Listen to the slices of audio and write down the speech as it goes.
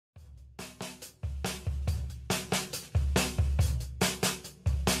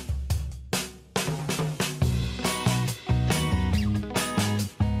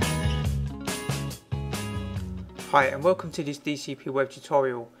Hi and welcome to this DCP web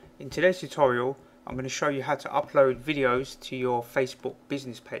tutorial. In today's tutorial I'm going to show you how to upload videos to your Facebook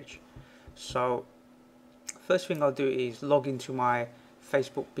business page. So first thing I'll do is log into my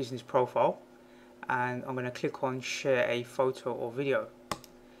Facebook business profile and I'm going to click on share a photo or video,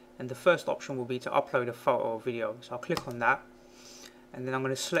 and the first option will be to upload a photo or video. So I'll click on that and then I'm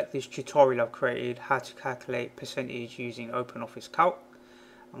going to select this tutorial I've created, how to calculate percentage using OpenOffice Calc.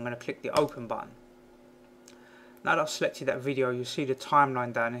 I'm going to click the open button. Now that I've selected that video, you'll see the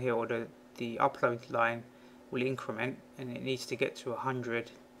timeline down here, or the upload line will increment, and it needs to get to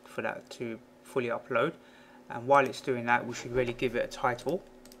 100 for that to fully upload. And while it's doing that, we should really give it a title.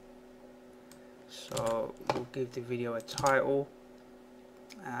 So we'll give the video a title,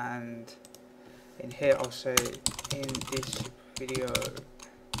 and in here I'll say, in this video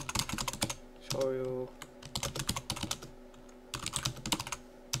tutorial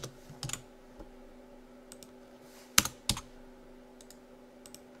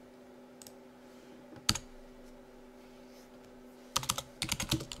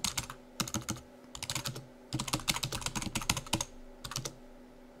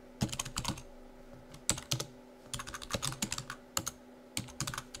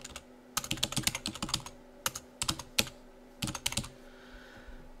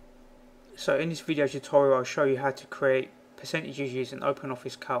So in this video tutorial I'll show you how to create percentages using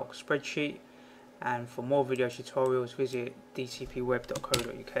OpenOffice Calc spreadsheet, and for more video tutorials visit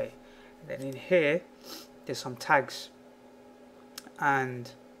dcpweb.co.uk. And then in here there's some tags,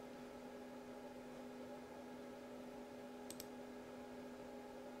 and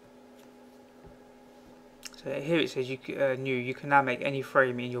so here it says you can now make any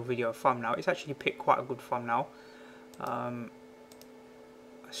frame in your video a thumbnail. It's actually picked quite a good thumbnail.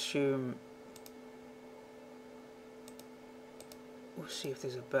 Assume we'll see if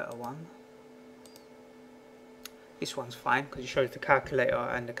there's a better one. This one's fine because it shows the calculator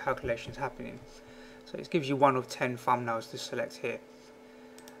and the calculations happening. So it gives you 1 of 10 thumbnails to select here.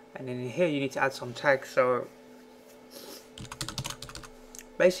 And then in here you need to add some tags. So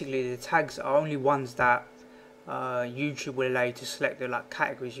basically the tags are only ones that YouTube will allow you to select. The like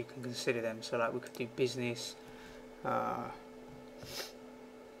categories you can consider them. So like we could do business,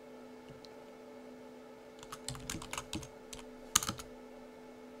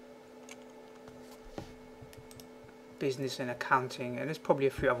 business and accounting, and there's probably a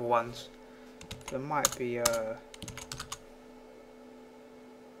few other ones. There might be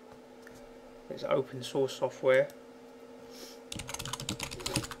there's open source software,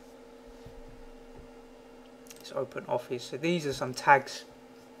 it's OpenOffice. So these are some tags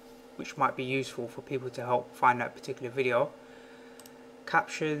which might be useful for people to help find that particular video.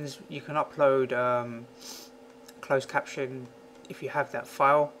 Captions, you can upload closed caption if you have that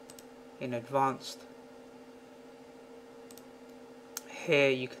file in advanced.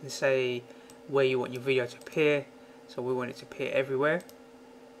 Here you can say where you want your video to appear, so we want it to appear everywhere.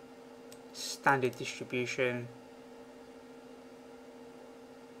 Standard distribution.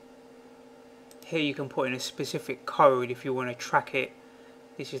 Here you can put in a specific code if you want to track it.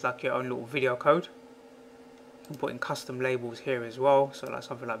 This is like your own little video code. You can put in custom labels here as well, so like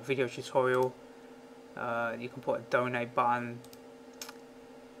something like video tutorial. You can put a donate button.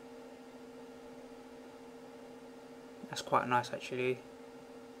 That's quite nice actually.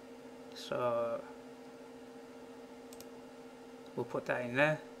 So we'll put that in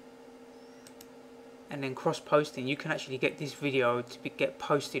there. And then cross posting, you can actually get this video to get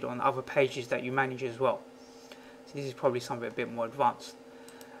posted on other pages that you manage as well. So this is probably something a bit more advanced.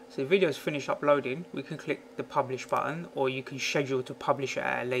 So the video is finished uploading, we can click the publish button, or you can schedule to publish it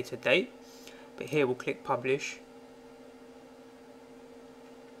at a later date. But here we'll click publish.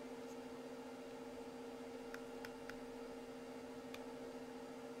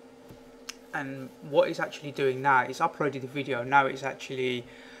 And what it's actually doing now is uploaded the video. Now it's actually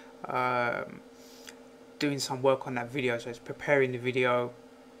doing some work on that video. So it's preparing the video.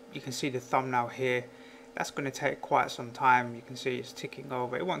 You can see the thumbnail here. That's going to take quite some time. You can see it's ticking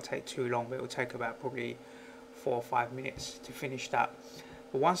over. It won't take too long, but it will take about probably 4 or 5 minutes to finish that.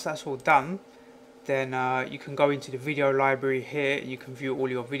 But once that's all done, then you can go into the video library here. You can view all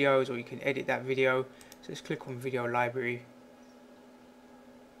your videos, or you can edit that video. So let's click on video library.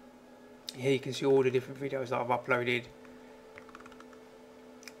 Here you can see all the different videos that I've uploaded.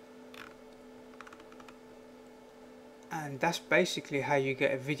 And that's basically how you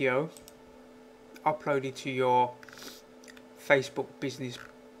get a video uploaded to your Facebook business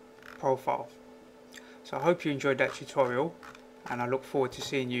profile. So I hope you enjoyed that tutorial, and I look forward to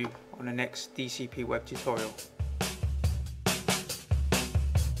seeing you on the next DCP web tutorial.